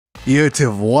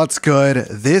YouTube, what's good?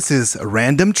 This is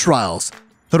Random Trials.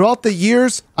 Throughout the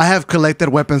years, I have collected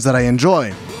weapons that I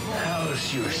enjoy.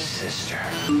 How's your sister?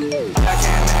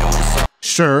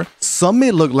 Sure, some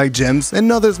may look like gems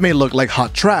and others may look like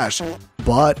hot trash,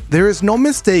 but there is no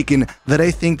mistaking that I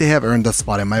think they have earned a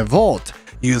spot in my vault.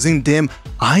 Using DIM,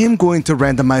 I am going to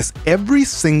randomize every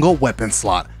single weapon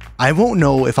slot. I won't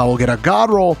know if I will get a god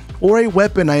roll or a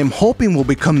weapon I am hoping will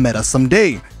become meta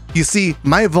someday. You see,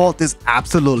 my vault is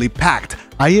absolutely packed.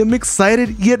 I am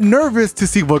excited yet nervous to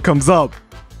see what comes up.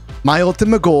 My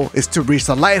ultimate goal is to reach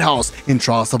the lighthouse in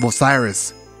Trials of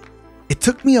Osiris. It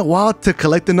took me a while to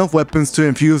collect enough weapons to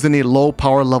infuse any low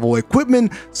power level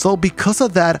equipment, so because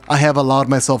of that, I have allowed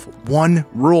myself one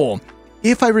rule.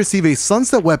 If I receive a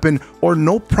sunset weapon or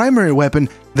no primary weapon,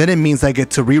 then it means I get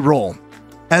to re-roll.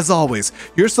 As always,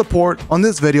 your support on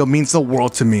this video means the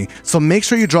world to me, so make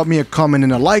sure you drop me a comment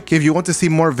and a like if you want to see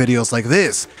more videos like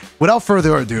this. Without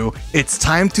further ado, it's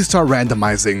time to start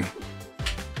randomizing.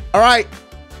 Alright,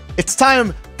 it's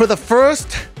time for the first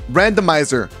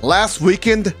randomizer. Last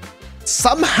weekend,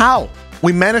 somehow,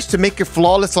 we managed to make it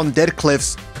flawless on Dead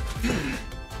Cliffs.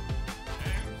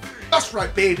 That's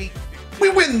right, baby.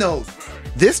 We win those.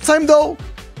 This time, though,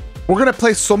 we're gonna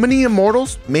play so many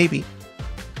immortals, maybe.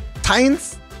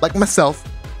 Titans, like myself.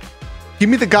 Give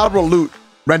me the god roll loot,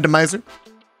 randomizer.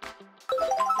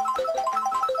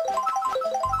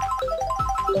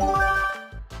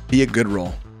 Be a good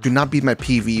roll. Do not be my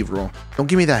PV roll. Don't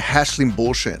give me that hashling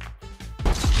bullshit.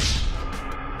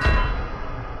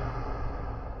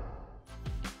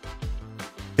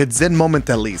 It's Zen moment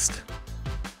at least.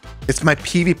 It's my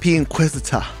PvP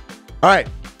Inquisitor. Alright,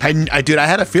 dude, I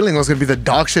had a feeling it was gonna be the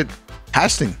dog shit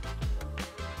hashling.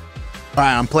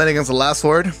 Alright, I'm playing against the last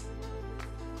horde.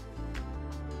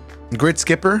 Grid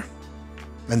Skipper.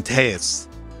 And Teus.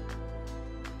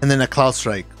 And then a Cloud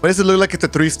Strike. What does it look like at the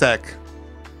 3-stack?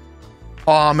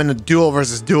 Oh, I'm in a duo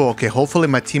versus duo. Okay, hopefully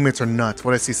my teammates are nuts.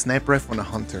 What I see, Sniper Rifle and a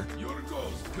Hunter. Your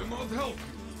ghost cannot help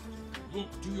you.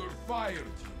 Look to your fire.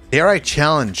 Here I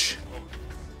challenge.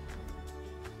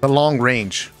 The long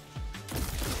range.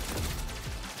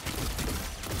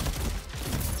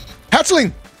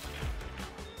 Hatchling!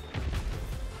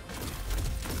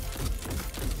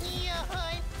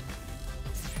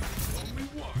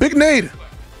 Big nade!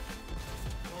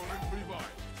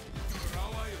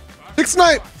 Big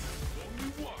snipe!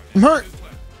 I'm hurt!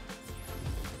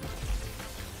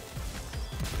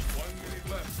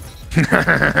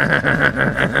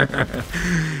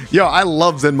 Yo, I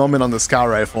love Zen Moment on the Scout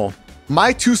Rifle.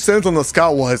 My 2 cents on the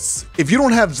Scout was, if you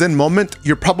don't have Zen Moment,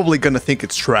 you're probably gonna think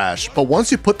it's trash. But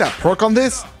once you put that perk on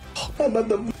this,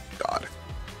 oh God.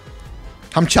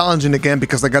 I'm challenging again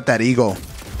because I got that ego.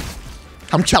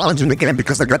 I'm challenging again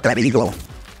because I got that ego.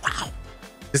 Wow.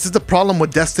 This is the problem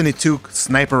with Destiny 2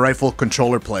 sniper rifle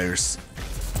controller players.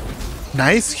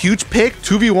 Nice, huge pick,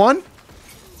 2v1.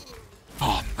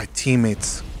 Oh, my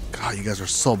teammates. God, you guys are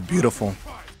so beautiful.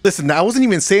 Listen, I wasn't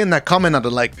even saying that comment out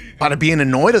of being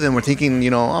annoyed of them. We're thinking, you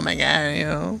know, oh my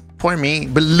God, poor me.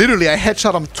 But literally, I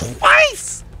headshot him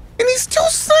twice, and he still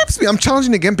snipes me. I'm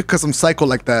challenging again because I'm psycho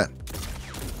like that.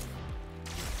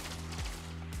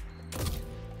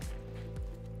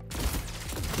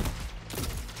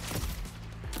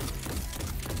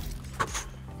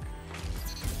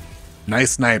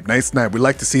 Nice snipe, nice snipe. We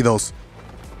like to see those.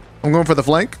 I'm going for the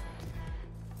flank.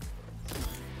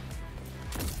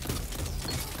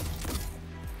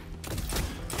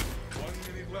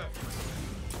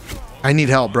 I need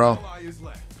help, bro.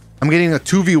 I'm getting a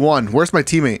 2v1. Where's my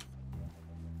teammate?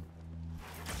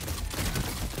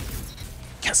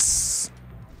 Yes.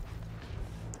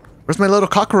 Where's my little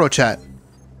cockroach at?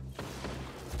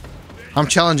 I'm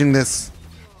challenging this.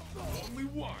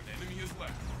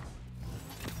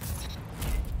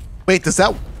 Wait, does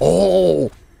that...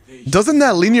 Oh! Doesn't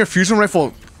that linear fusion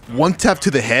rifle one tap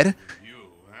to the head?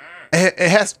 It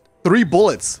has 3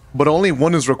 bullets, but only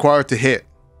 1 is required to hit.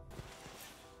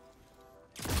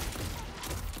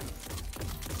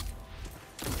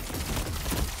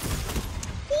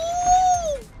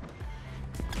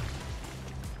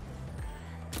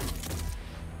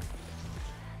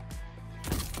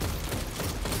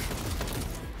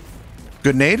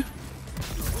 Good nade.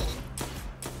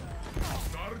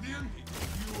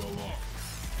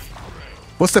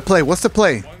 What's the play? What's the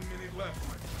play?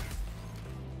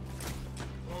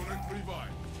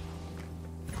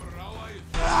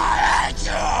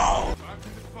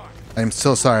 I'm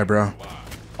so sorry, bro.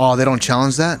 Oh, they don't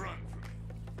challenge that?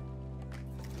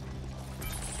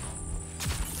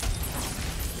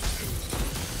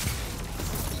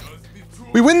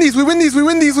 We win these, we win these, we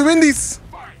win these, we win these!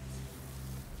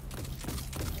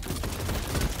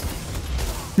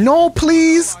 No,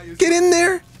 please. Get in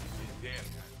there.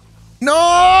 No!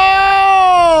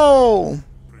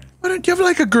 Why don't you have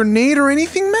like a grenade or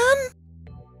anything, man?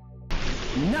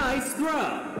 Nice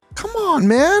throw. Come on,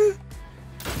 man.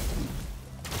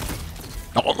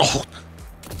 Oh, no.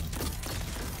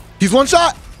 He's one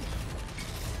shot.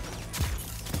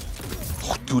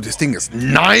 Oh, dude, this thing is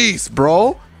nice,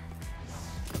 bro.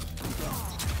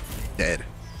 Dead.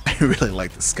 I really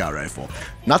like the scout rifle.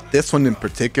 Not this one in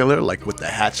particular, like with the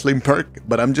hatchling perk,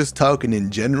 but I'm just talking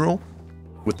in general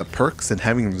with the perks and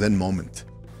having Zen moment.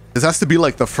 This has to be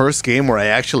like the first game where I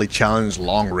actually challenge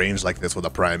long range like this with a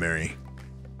primary.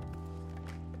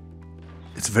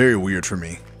 It's very weird for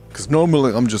me, because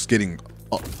normally I'm just getting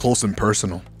up close and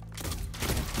personal.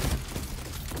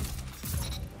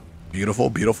 Beautiful,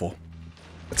 beautiful.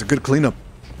 That's a good cleanup.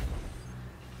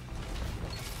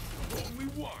 Only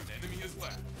one enemy is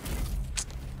left.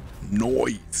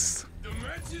 Nice. The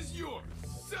match is yours.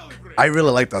 Celebrate. I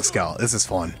really like that scout. This is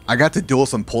fun. I got to duel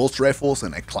some pulse rifles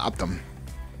and I clapped them.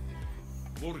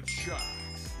 Loaded shots.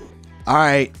 All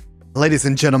right, ladies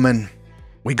and gentlemen,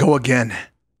 we go again.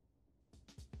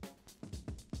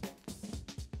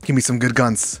 Give me some good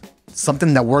guns.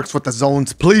 Something that works with the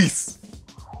zones, please.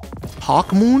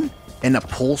 Hawk Moon and a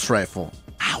pulse rifle.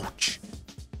 Ouch.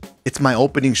 It's my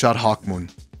opening shot, Hawk Moon.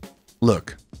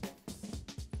 Look,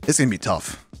 it's gonna be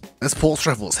tough. This pulse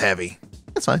rifle is heavy.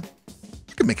 That's fine.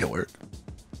 I can make it work.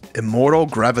 Immortal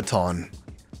Graviton.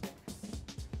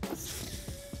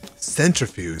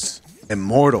 Centrifuge.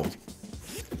 Immortal.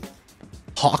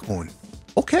 Hawk Moon.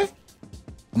 Okay.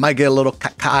 I might get a little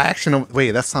action.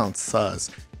 Wait, that sounds sus.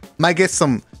 Might get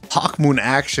some Hawk Moon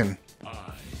action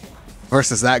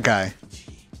versus that guy.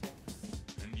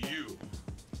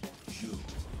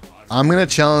 I'm gonna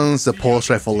challenge the pulse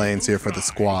rifle lanes here for the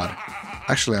squad.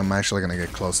 Actually, I'm actually gonna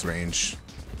get close range.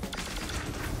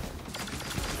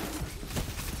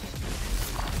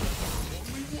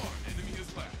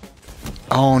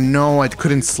 Oh no, I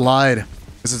couldn't slide.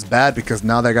 This is bad because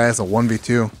now that guy has a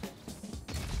 1v2.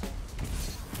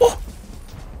 Oh!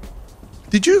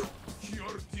 Did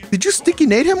you sticky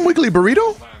nade him, Wiggly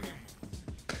Burrito?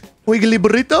 Wiggly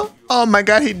Burrito? Oh my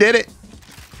god, he did it.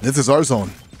 This is our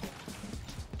zone.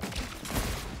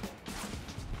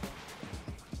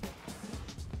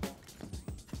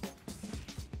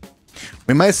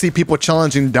 We might see people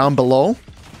challenging down below.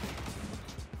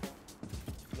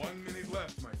 1 minute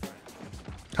left, my friend.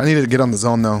 I need to get on the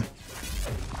zone though.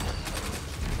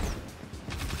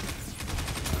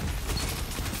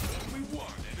 Only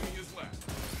one enemy is left.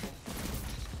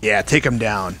 Yeah, take him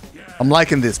down. I'm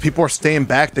liking this. People are staying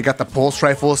back. They got the pulse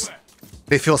rifles.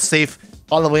 They feel safe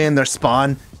all the way in their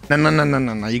spawn.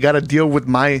 No. You gotta deal with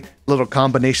my little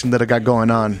combination that I got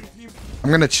going on.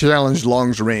 I'm gonna challenge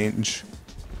long range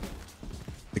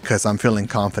because I'm feeling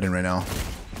confident right now.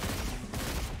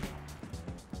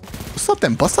 What's up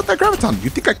then? Bust out that graviton. You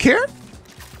think I care?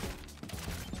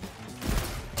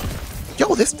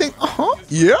 Yo, this thing.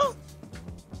 Yeah.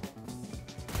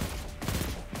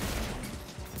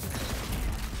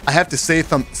 I have to say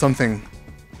something.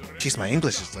 Jeez, my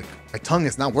English is like, my tongue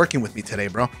is not working with me today,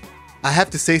 bro. I have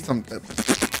to say something.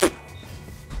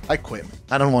 I quit.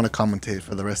 I don't want to commentate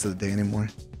for the rest of the day anymore.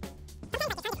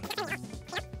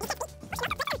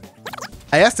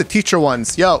 I asked the teacher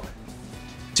once, yo,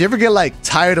 do you ever get like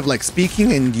tired of like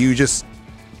speaking and you just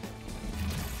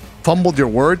fumbled your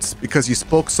words because you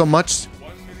spoke so much?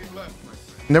 1 minute left, my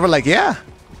friend. And they were like, yeah.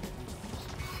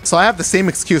 So I have the same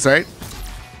excuse, right?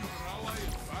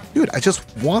 Dude, I just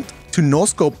want to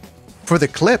no-scope for the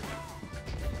clip.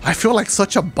 I feel like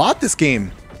such a bot this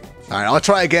game. All right, I'll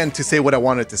try again to say what I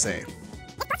wanted to say.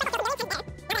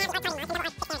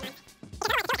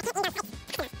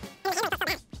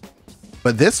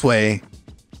 But this way,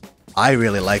 I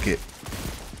really like it.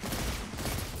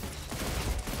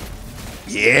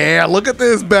 Yeah, look at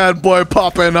this bad boy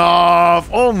popping off.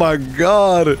 Oh my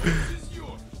god.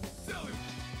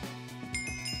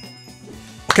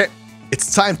 Okay,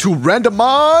 it's time to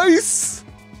randomize.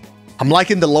 I'm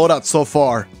liking the loadout so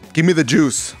far. Give me the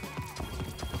juice.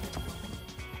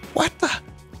 What the?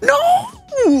 No!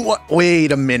 What?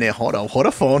 Wait a minute. Hold on. Hold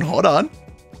a phone. Hold on.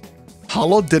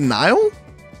 Hollow Denial?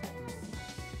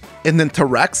 And then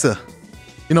Taraxa.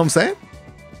 You know what I'm saying?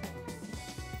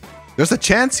 There's a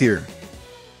chance here.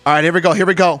 All right, here we go. Here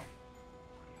we go.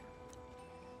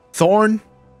 Thorn.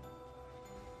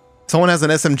 Someone has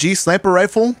an SMG sniper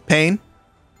rifle. Pain.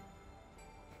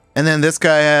 And then this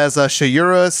guy has a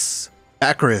Shayura's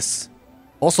Acris.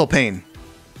 Also Pain.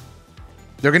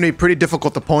 They're going to be pretty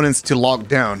difficult opponents to lock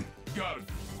down. Got it.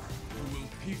 We will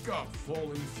pick up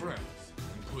fallen friends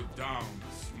and put down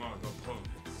smart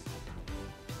opponents.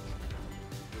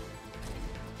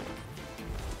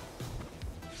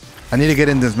 I need to get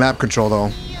in this map control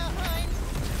though.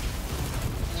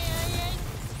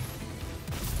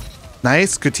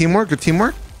 Nice, good teamwork, good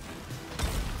teamwork.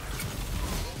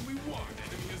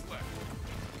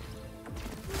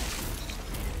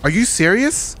 Are you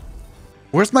serious?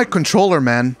 Where's my controller,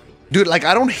 man? Dude, like,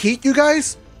 I don't hate you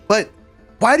guys, but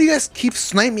why do you guys keep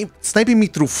sniping me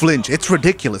through flinch? It's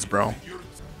ridiculous, bro.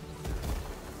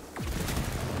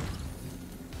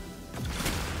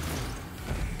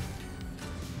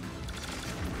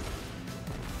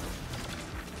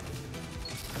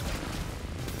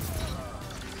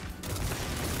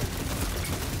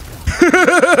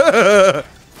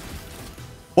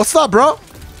 What's up, bro?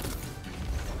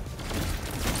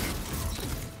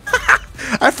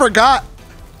 I forgot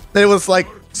that it was like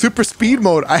super speed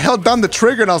mode. I held down the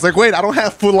trigger and I was like, wait, I don't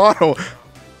have full auto.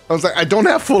 I was like, I don't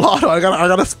have full auto. I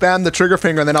gotta spam the trigger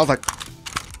finger, and then I was like,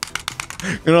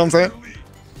 you know what I'm saying?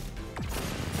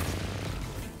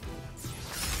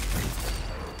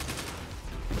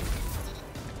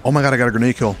 Oh my god, I got a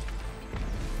grenade kill.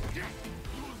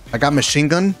 I got machine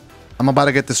gun. I'm about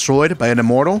to get destroyed by an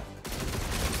immortal.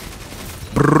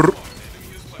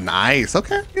 Brrr. Nice.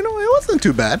 Okay. You know, it wasn't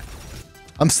too bad.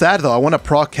 I'm sad though. I want to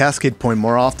proc cascade point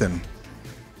more often.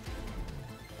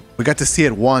 We got to see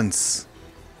it once.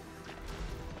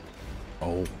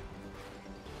 Oh.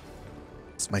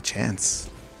 It's my chance.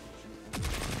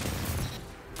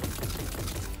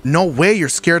 No way you're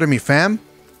scared of me, fam.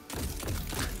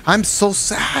 I'm so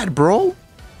sad, bro.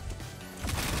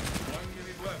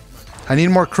 I need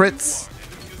more crits.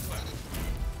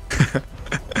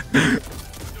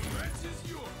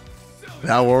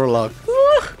 That warlock.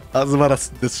 I was about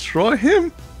to destroy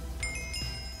him.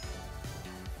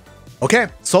 Okay,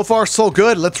 so far so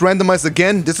good. Let's randomize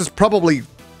again. This is probably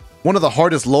one of the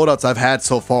hardest loadouts I've had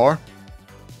so far.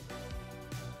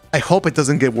 I hope it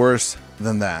doesn't get worse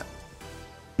than that.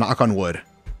 Knock on wood.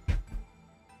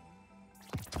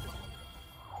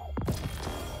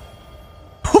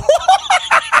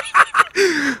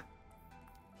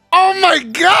 Oh my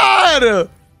god!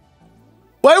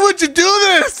 Why would you do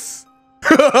this?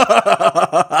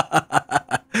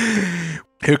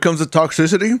 Here comes the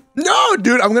toxicity. No,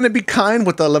 dude, I'm gonna be kind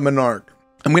with the Lemonarch.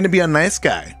 I'm gonna be a nice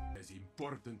guy. As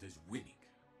important as winning.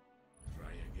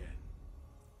 Try again.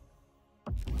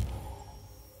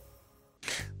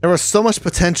 There was so much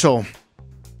potential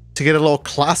to get a little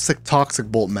classic toxic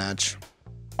bolt match.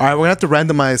 All right, we're gonna have to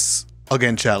randomize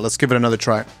again, chat. Let's give it another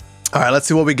try. All right, let's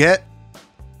see what we get.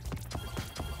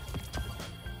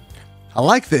 I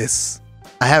like this.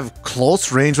 I have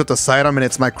close range with the sidearm, and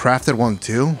it's my crafted one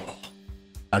too.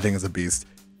 I think it's a beast.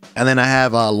 And then I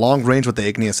have long range with the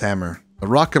igneous hammer. The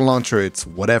rocket launcher, it's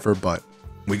whatever, but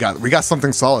we got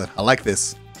something solid. I like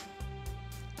this.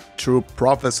 True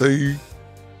prophecy.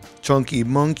 Chunky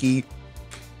monkey.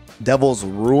 Devil's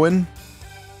ruin.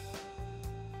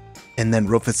 And then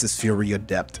Rufus's Fury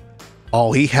Adept.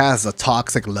 Oh, he has a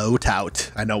toxic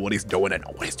loadout. I know what he's doing. I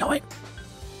know what he's doing.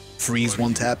 Freeze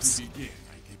one taps.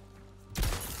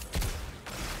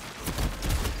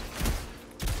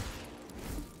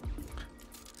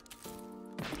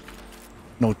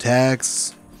 No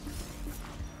tags.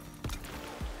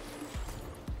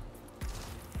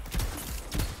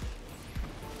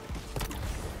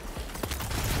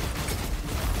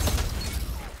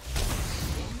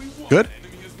 Good.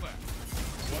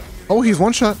 Oh, he's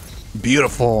one shot.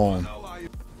 Beautiful.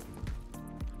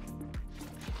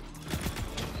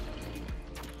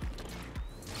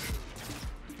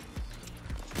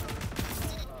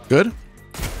 Good.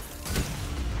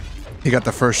 He got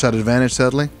the first shot advantage,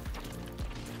 sadly.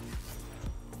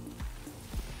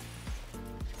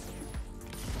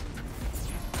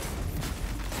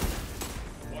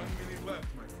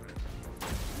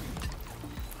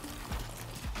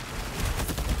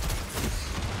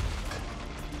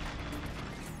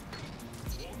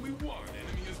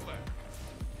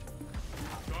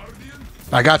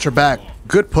 I got your back.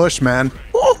 Good push, man.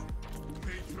 Woo!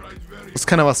 It's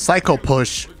kind of a psycho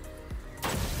push.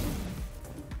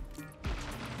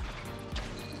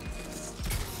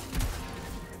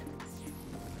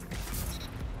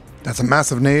 That's a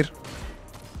massive nade.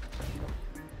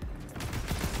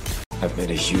 I've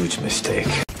made a huge mistake.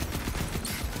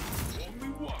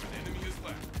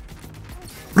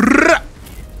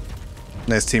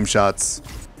 Nice team shots.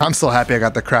 I'm so happy I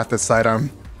got the crafted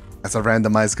sidearm. That's a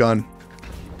randomized gun.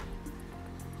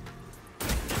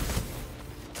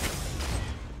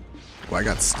 Oh, I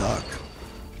got stuck.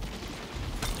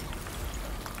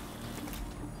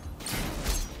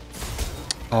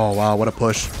 Oh wow, what a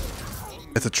push.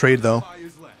 It's a trade though.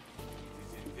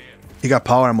 He got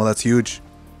power ammo, that's huge.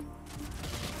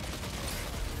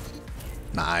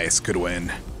 Nice, good win.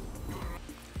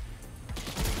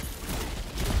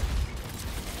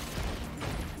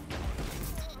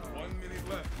 1 minute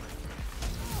left.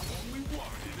 Only one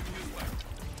enemy is left.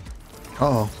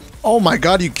 Uh-oh. Oh my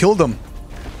god, you killed him.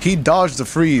 He dodged the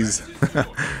freeze.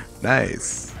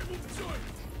 Nice.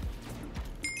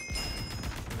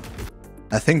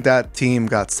 I think that team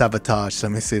got sabotaged.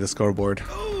 Let me see the scoreboard.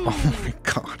 Oh my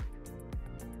god.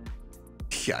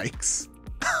 Yikes.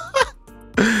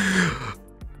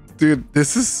 Dude,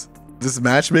 this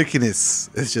matchmaking is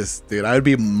just, dude, I would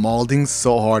be mauling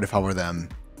so hard if I were them.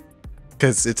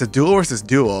 Because it's a duo versus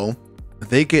duo.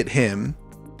 They get him,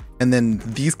 and then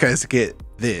these guys get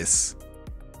this.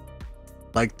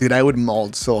 Like, dude, I would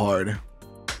maul so hard.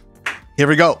 Here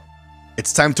we go.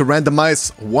 It's time to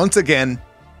randomize once again.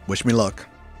 Wish me luck.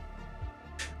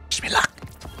 Wish me luck.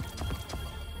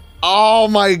 Oh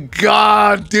my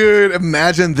god, dude.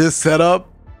 Imagine this setup.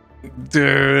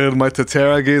 Dude, my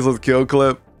Tatera Gazel's kill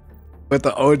clip with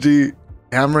the OG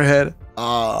Hammerhead.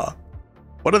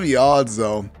 What are the odds,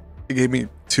 though? He gave me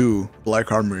 2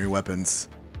 Black Armory weapons.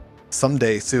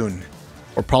 Someday soon,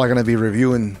 we're probably going to be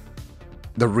reviewing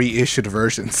the reissued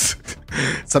versions.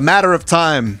 It's a matter of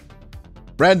time.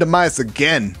 Randomize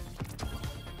again.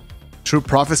 True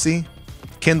Prophecy.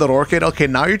 Kindled Orchid. Okay,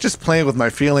 now you're just playing with my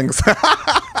feelings.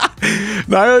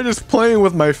 Now you're just playing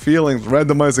with my feelings.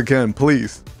 Randomize again,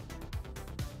 please.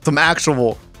 Some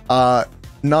actual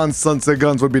non-sunset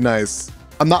guns would be nice.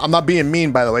 I'm not being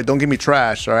mean, by the way. Don't give me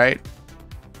trash, all right?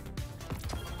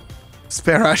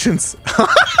 Spare rations.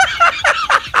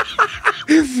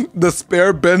 The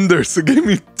spare benders gave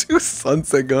me 2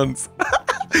 sunset guns.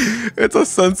 It's a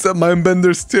sunset mine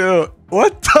benders too.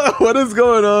 What is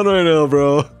going on right now,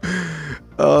 bro?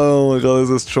 Oh my god, this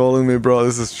is trolling me, bro.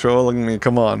 This is trolling me.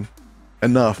 Come on.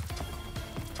 Enough.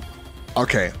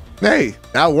 Okay. Hey,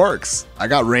 that works. I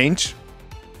got range.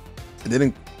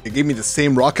 It gave me the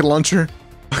same rocket launcher.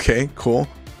 Okay, cool.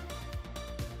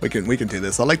 We can do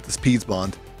this. I like this Peas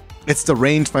Bond. It's the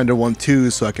rangefinder one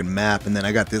too, so I can map, and then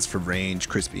I got this for range,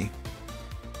 crispy.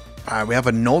 Alright, we have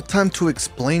a no time to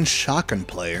explain shotgun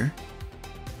player.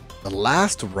 The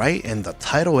last right in the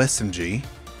title SMG.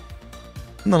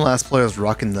 And the last player is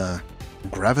rocking the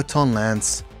Graviton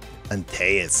Lance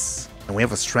Antaeus. And we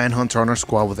have a Strand Hunter on our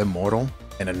squad with Immortal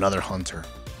and another Hunter.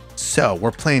 So,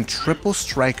 we're playing triple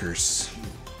strikers.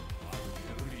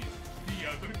 The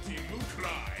other team will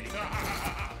cry.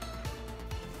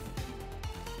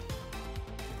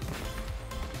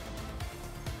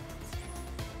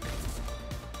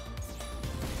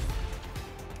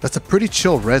 That's a pretty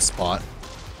chill red spot.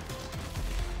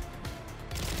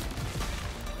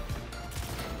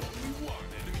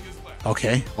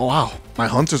 Okay. Oh wow. My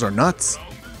hunters are nuts.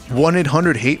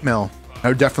 1-800 hate mail. I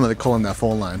would definitely call in that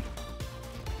phone line.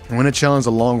 I'm gonna challenge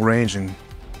the long range and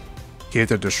get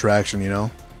their distraction, you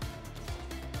know?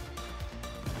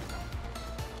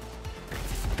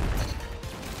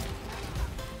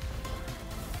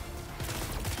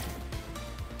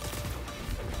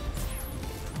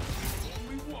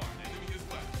 Only one enemy is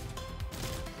left.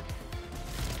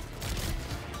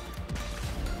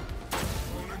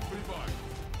 Opponent revived.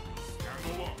 Stand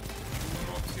along. Do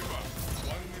not give up.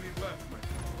 1 minute left, man.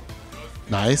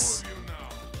 Just Nice. you now.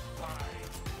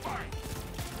 Fight.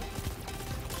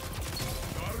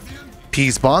 Guardian,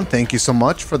 Peas Bond, thank you so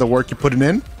much for the work you're putting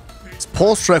in. This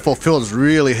pulse rifle feels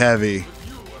really heavy. you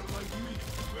are like me.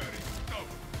 Very stubborn.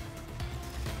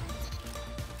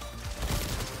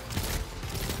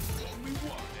 Only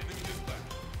one enemy is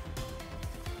left.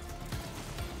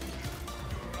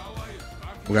 Your ally is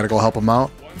back. We gotta go help him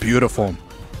out. Beautiful.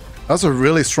 That's a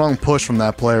really strong push from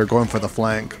that player going for the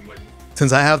flank.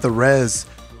 Since I have the res,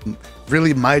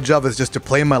 really my job is just to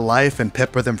play my life and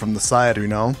pepper them from the side, you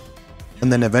know?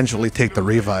 And then eventually take the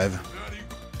revive.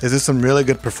 This is some really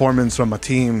good performance from a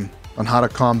team on how to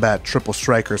combat triple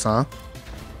strikers, huh?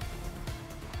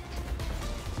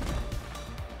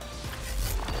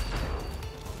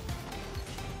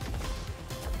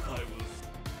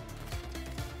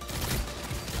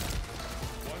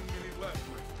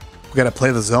 We gotta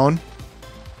play the zone.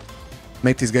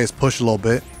 Make these guys push a little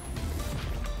bit.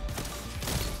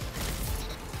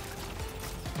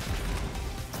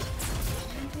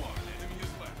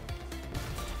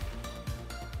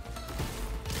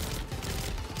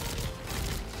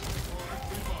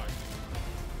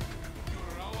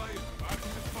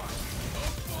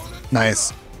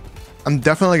 Nice. I'm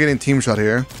definitely getting team shot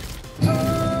here.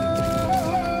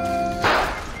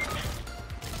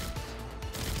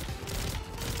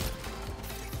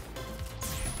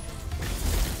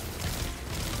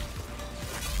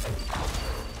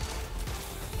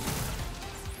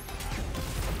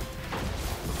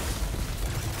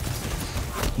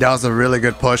 That was a really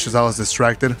good push as I was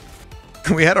distracted.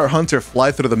 We had our hunter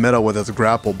fly through the middle with his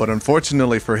grapple, but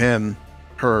unfortunately for him,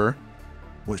 her,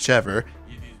 whichever,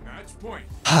 It is match point.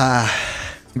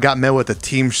 got met with a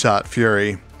team shot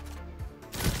fury.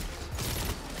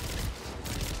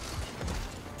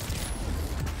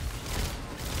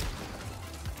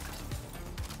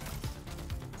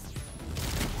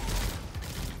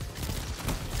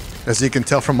 As you can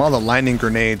tell from all the lightning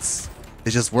grenades, it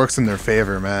just works in their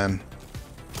favor, man.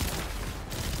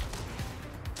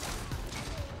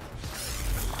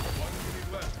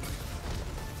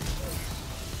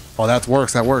 Oh, that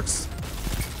works. That works.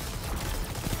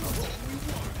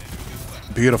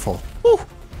 Beautiful. Woo.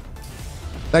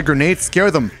 That grenade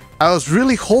scared them. I was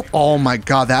really oh my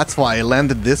god, that's why I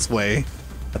landed this way.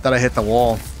 I thought I hit the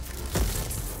wall.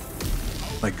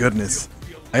 My goodness.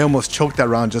 I almost choked that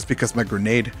round just because my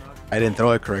grenade, I didn't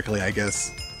throw it correctly, I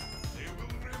guess.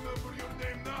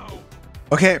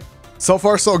 Okay, so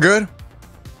far so good.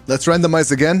 Let's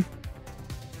randomize again.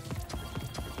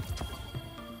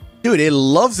 Dude, it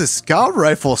loves the scout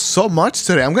rifle so much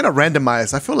today. I'm gonna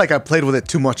randomize. I feel like I played with it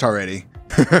too much already.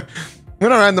 I'm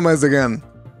gonna randomize again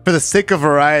for the sake of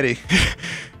variety.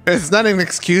 It's not an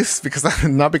excuse because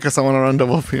not because I want to run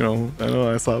double. You know, I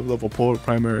know I saw double pull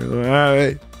primary. All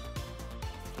right.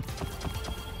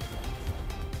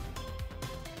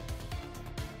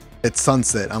 It's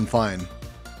sunset. I'm fine.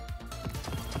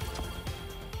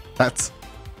 That's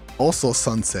also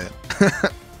sunset.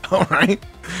 All right.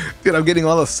 Dude, I'm getting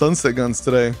all the sunset guns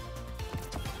today.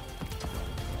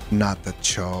 Not the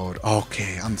chode.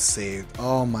 Okay, I'm saved.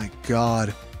 Oh my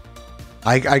god.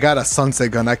 I got a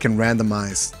sunset gun I can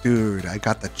randomize. Dude, I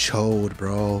got the chode,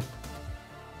 bro.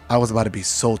 I was about to be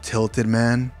so tilted,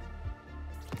 man.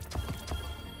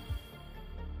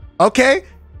 Okay.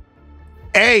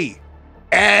 Hey.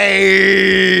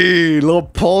 Hey. Little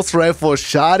pulse rifle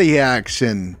shoddy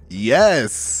action.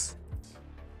 Yes.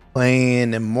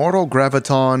 Playing Immortal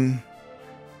Graviton,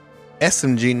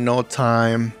 SMG No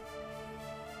Time,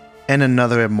 and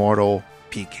another Immortal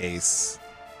P-Case.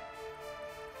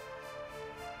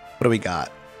 What do we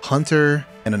got? Hunter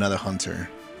and another Hunter.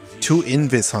 2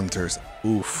 Invis Hunters.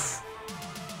 Oof.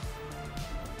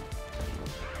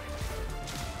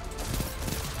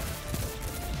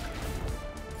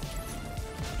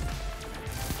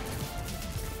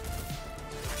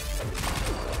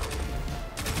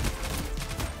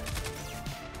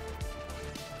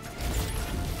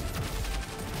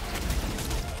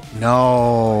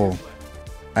 No,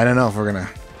 I don't know if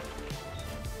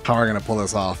how we're gonna pull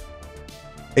this off.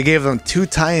 It gave them 2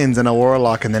 tie-ins and a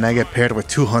warlock, and then I get paired with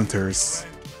 2 hunters.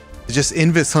 It's just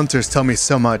Invis hunters tell me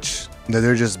so much that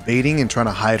they're just baiting and trying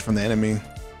to hide from the enemy.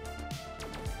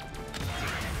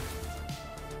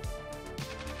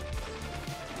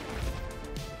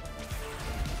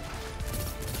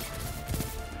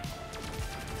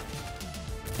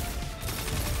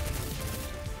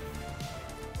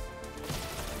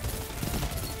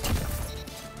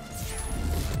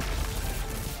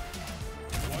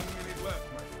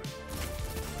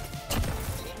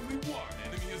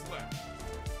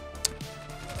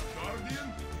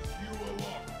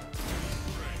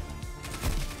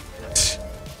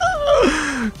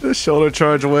 The shoulder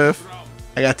charge whiff.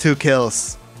 I got 2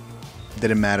 kills.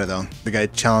 Didn't matter though. The guy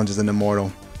challenges an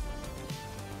immortal.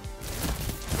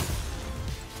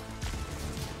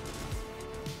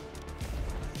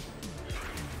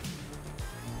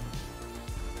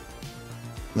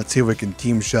 Let's see if we can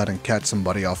team shot and catch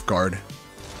somebody off guard.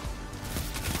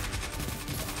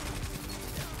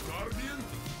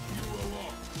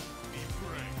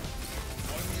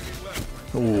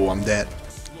 Oh, I'm dead.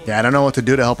 Yeah, I don't know what to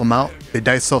do to help them out. They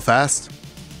died so fast.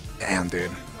 Damn, dude.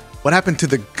 What happened to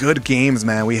the good games,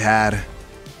 man, we had?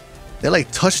 They like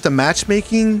touched the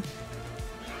matchmaking.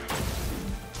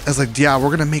 I was like, yeah, we're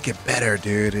gonna make it better,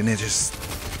 dude. And it just...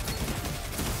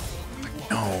 like,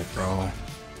 no, bro.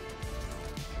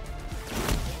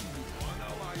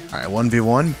 Alright,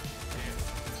 1v1.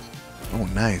 Oh,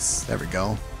 nice. There we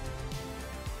go.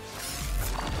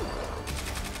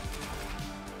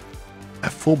 I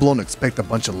full-blown expect a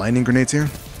bunch of lightning grenades here.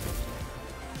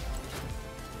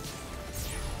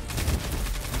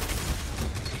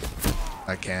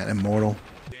 I can't. Immortal.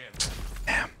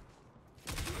 Damn.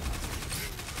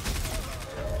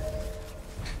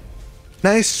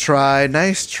 Nice try.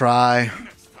 Nice try.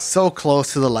 So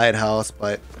close to the lighthouse,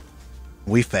 but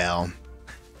we fail.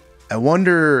 I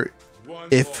wonder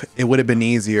if it would have been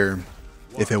easier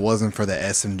if it wasn't for the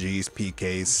SMGs,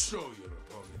 PKs.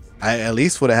 I at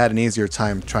least would have had an easier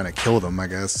time trying to kill them, I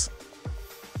guess.